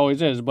that's how it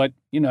always is, but,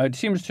 it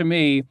seems to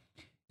me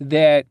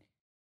that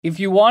if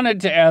you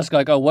wanted to ask,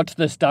 like, what's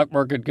the stock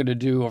market going to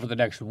do over the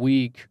next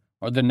week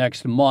or the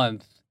next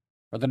month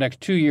or the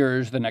next 2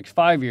 years, the next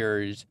 5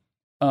 years,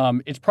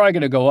 it's probably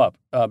going to go up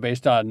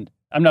based on,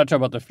 I'm not talking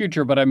about the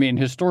future, but I mean,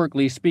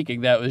 historically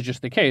speaking, that was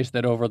just the case,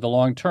 that over the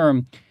long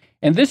term.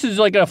 And this is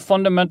like a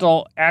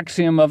fundamental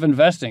axiom of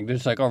investing.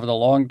 Just like over the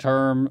long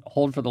term,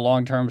 hold for the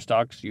long term,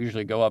 stocks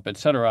usually go up, et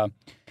cetera.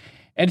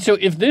 And so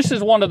if this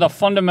is one of the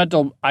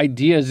fundamental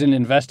ideas in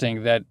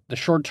investing, that the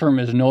short term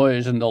is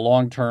noise and the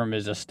long term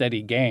is a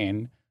steady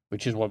gain,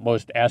 which is what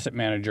most asset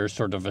managers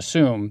sort of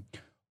assume,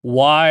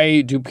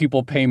 why do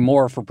people pay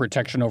more for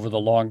protection over the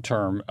long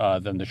term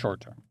than the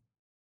short term?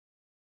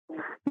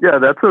 Yeah,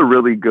 that's a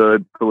really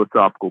good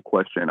philosophical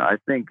question. I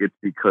think it's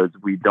because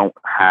we don't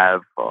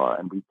have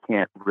and we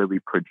can't really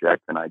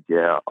project an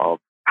idea of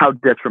how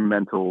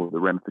detrimental the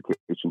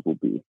ramifications will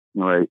be,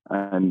 right?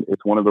 And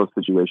it's one of those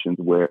situations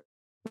where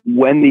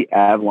when the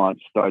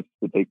avalanche starts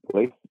to take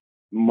place,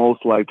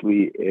 most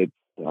likely it's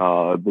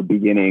the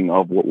beginning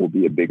of what will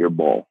be a bigger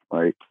ball,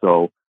 right?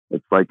 So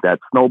it's like that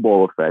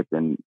snowball effect,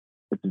 and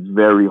it's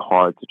very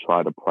hard to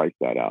try to price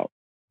that out.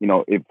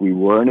 If we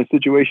were in a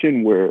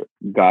situation where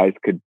guys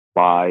could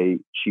buy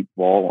cheap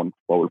vol on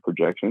forward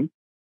projections,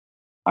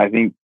 I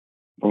think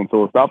from a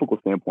philosophical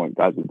standpoint,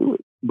 guys would do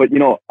it. But,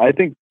 I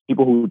think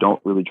people who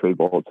don't really trade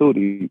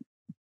volatility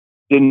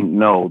didn't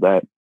know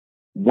that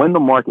when the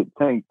market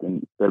tanked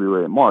in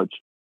February and March,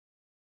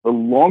 the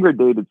longer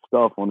dated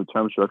stuff on the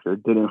term structure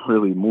didn't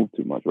really move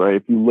too much, right?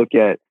 If you look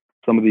at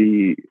some of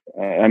the,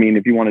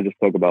 if you want to just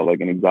talk about like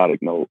an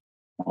exotic note,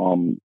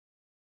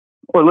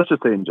 or let's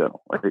just say in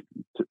general, like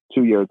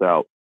 2 years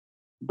out,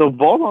 the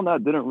vol on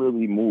that didn't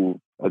really move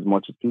as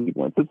much as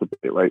people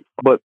anticipate, right?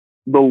 But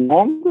the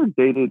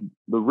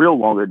real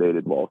longer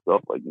dated vol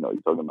stuff, like, you're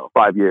talking about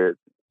 5 years,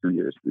 2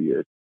 years, 3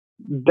 years,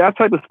 that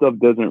type of stuff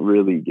doesn't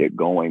really get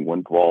going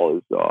when vol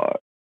is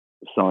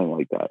selling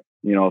like that.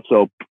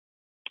 So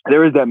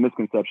there is that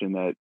misconception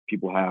that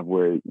people have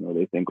where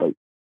they think like,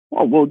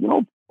 oh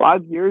well,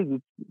 5 years,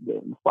 it's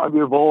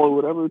 5-year vol or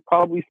whatever, it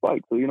probably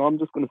spikes. So I'm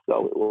just going to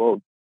sell it.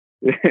 Well,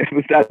 if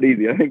it's that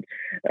easy, I think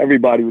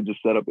everybody would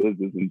just set up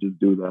business and just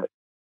do that.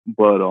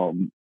 But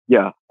from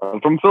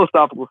a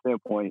philosophical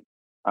standpoint,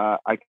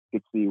 I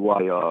could see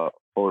why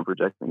forward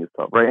projecting is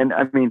tough, right? And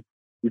I mean,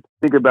 you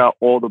think about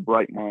all the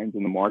bright minds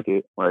in the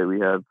market, right? We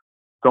have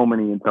so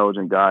many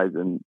intelligent guys,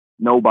 and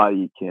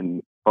nobody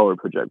can forward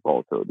project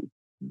volatility.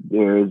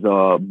 There's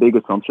a big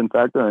assumption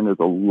factor, and there's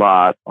a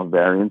lot of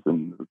variance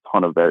and a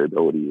ton of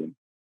variability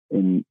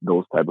in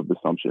those type of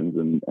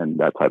assumptions and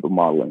that type of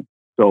modeling.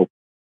 So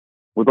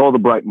with all the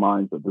bright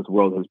minds that this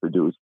world has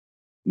produced,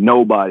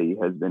 nobody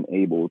has been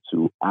able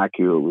to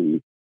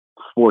accurately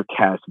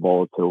forecast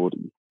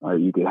volatility.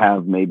 You could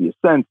have maybe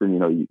a sense,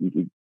 and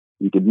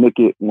you could nick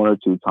it 1 or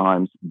 2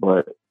 times,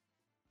 but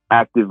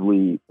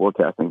actively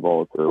forecasting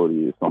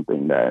volatility is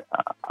something that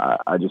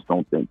I just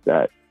don't think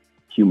that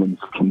humans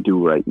can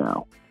do right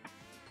now.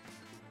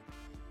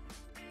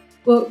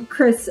 Well,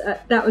 Kris,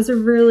 that was a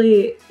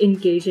really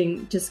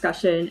engaging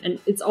discussion, and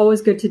it's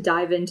always good to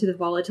dive into the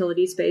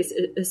volatility space,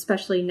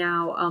 especially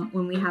now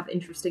when we have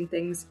interesting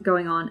things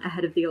going on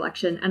ahead of the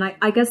election. And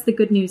I guess the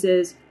good news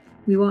is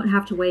we won't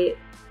have to wait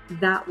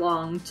that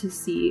long to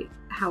see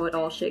how it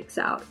all shakes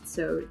out.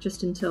 So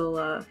just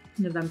until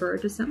November or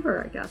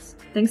December, I guess.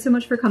 Thanks so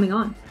much for coming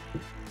on.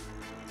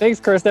 Thanks,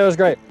 Kris. That was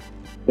great.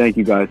 Thank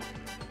you, guys.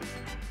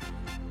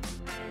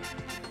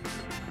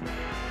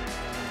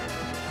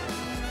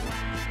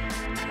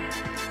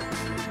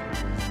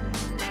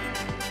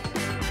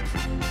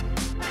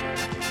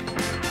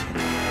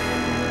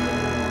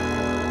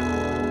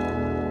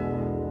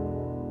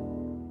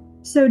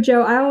 So,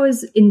 Joe, I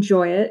always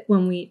enjoy it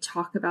when we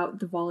talk about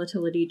the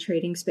volatility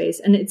trading space,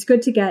 and it's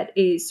good to get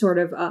a sort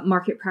of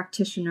market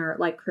practitioner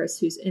like Kris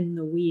who's in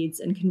the weeds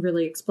and can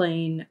really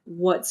explain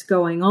what's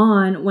going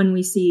on when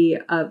we see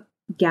a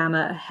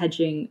gamma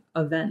hedging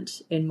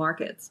event in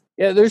markets.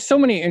 Yeah, there's so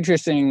many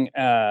interesting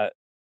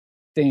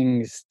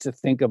things to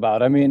think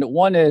about. I mean,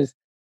 one is,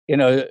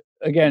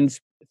 again,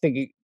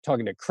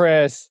 talking to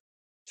Kris,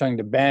 talking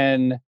to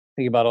Ben,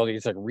 thinking about all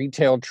these like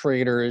retail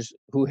traders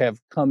who have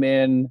come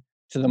in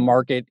to the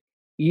market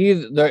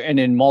either and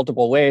in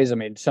multiple ways. I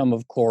mean, some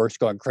of course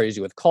going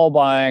crazy with call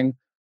buying.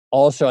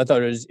 Also, I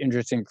thought it was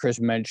interesting, Kris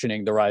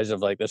mentioning the rise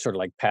of like the sort of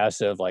like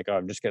passive, like, oh,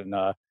 I'm just going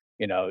to,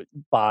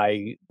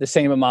 buy the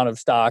same amount of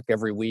stock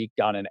every week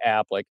on an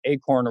app like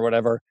Acorn or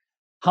whatever.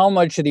 How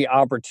much of the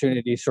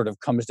opportunity sort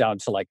of comes down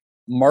to like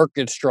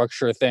market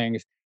structure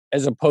things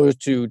as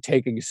opposed to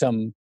taking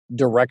some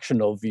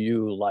directional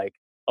view like,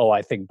 oh,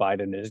 I think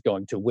Biden is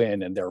going to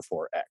win and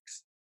therefore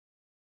X.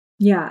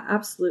 Yeah,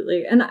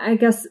 absolutely. And I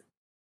guess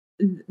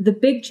the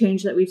big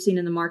change that we've seen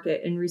in the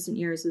market in recent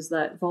years is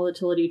that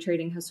volatility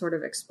trading has sort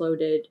of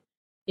exploded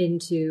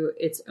into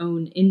its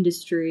own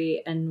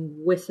industry. And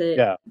with it,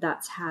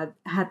 that's had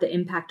the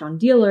impact on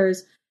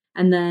dealers.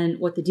 And then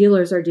what the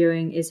dealers are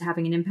doing is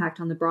having an impact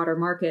on the broader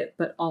market,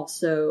 but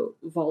also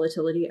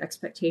volatility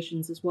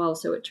expectations as well.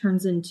 So it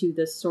turns into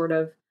this sort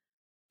of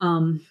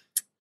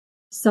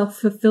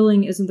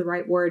self-fulfilling isn't the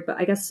right word, but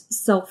I guess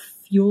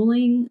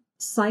self-fueling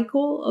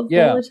cycle of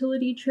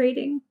volatility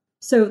trading.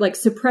 So like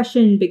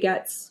suppression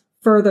begets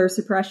further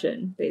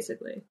suppression,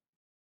 basically.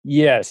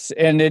 Yes.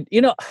 And it,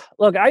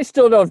 look, I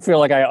still don't feel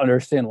like I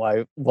understand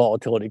why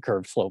volatility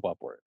curves slope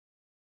upward.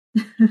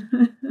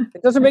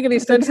 It doesn't make any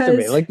sense to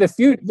me. Like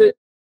the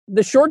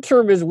short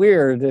term is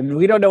weird and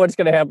we don't know what's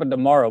going to happen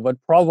tomorrow, but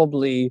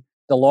probably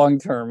the long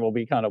term will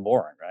be kind of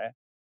boring, right?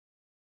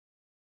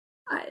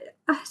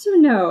 I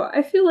don't know.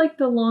 I feel like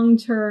the long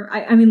term,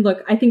 I mean,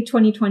 look, I think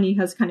 2020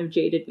 has kind of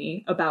jaded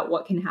me about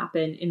what can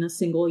happen in a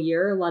single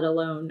year, let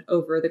alone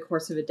over the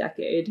course of a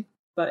decade.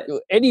 But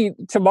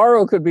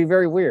tomorrow could be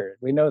very weird.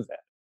 We know that.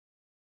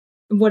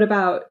 What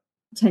about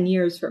 10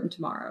 years from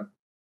tomorrow?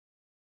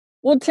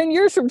 Well, 10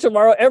 years from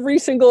tomorrow, every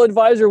single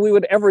advisor we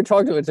would ever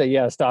talk to would say,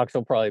 yeah, stocks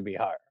will probably be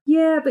higher.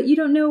 Yeah, but you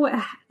don't know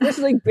what... This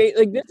is like...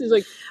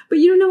 But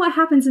you don't know what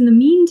happens in the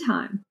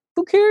meantime.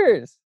 Who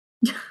cares?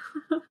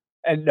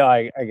 And no,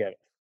 I get it.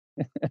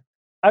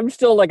 I'm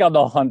still like on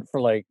the hunt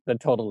for like the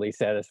totally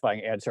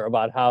satisfying answer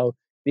about how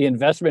the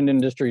investment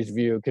industry's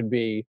view could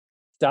be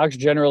stocks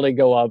generally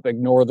go up,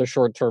 ignore the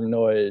short-term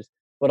noise,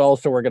 but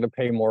also we're going to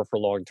pay more for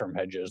long-term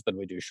hedges than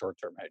we do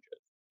short-term hedges.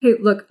 Hey,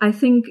 look, I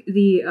think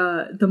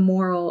the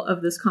moral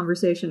of this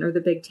conversation or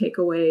the big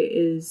takeaway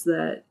is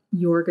that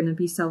you're going to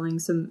be selling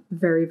some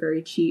very,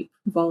 very cheap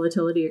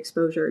volatility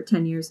exposure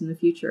 10 years in the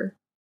future.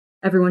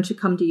 Everyone should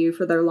come to you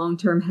for their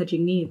long-term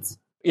hedging needs.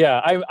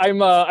 Yeah,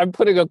 I'm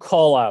putting a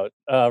call out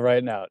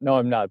right now. No,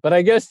 I'm not. But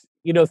I guess,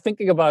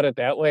 thinking about it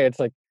that way, it's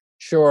like,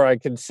 sure, I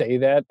can say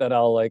that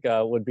I'll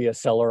would be a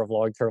seller of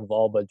long-term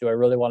vol, but do I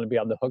really want to be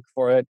on the hook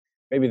for it?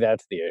 Maybe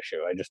that's the issue.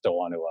 I just don't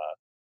want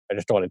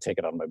to take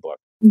it on my book.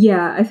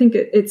 Yeah, I think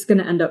it's going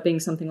to end up being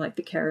something like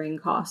the carrying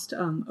cost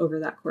over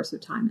that course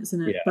of time,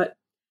 isn't it? Yeah. But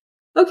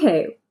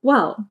okay,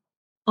 well,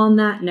 On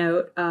that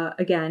note,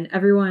 again,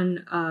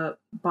 everyone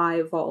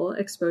buy vol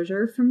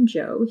exposure from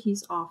Joe.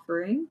 He's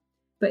offering.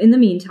 But in the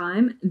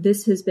meantime,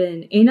 this has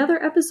been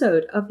another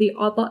episode of the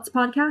Odd Lots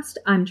podcast.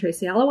 I'm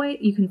Tracy Alloway.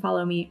 You can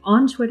follow me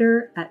on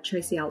Twitter at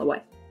Tracy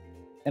Alloway.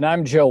 And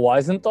I'm Joe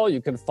Weisenthal.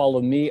 You can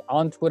follow me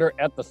on Twitter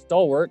at The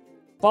Stalwart.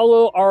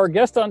 Follow our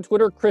guest on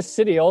Twitter, Kris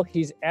Sidial.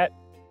 He's at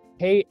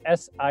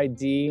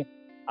KSIDIII.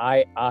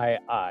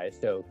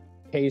 So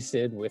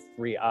K-Sid with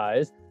 3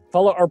 I's.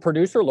 Follow our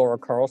producer, Laura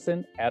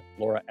Carlson, at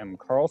Laura M.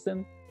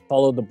 Carlson.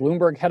 Follow the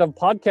Bloomberg head of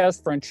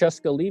podcast,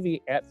 Francesca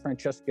Levy, at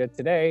Francesca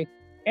Today.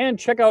 And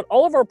check out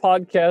all of our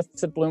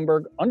podcasts at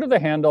Bloomberg under the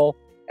handle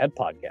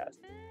 @podcast.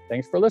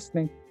 Thanks for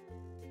listening.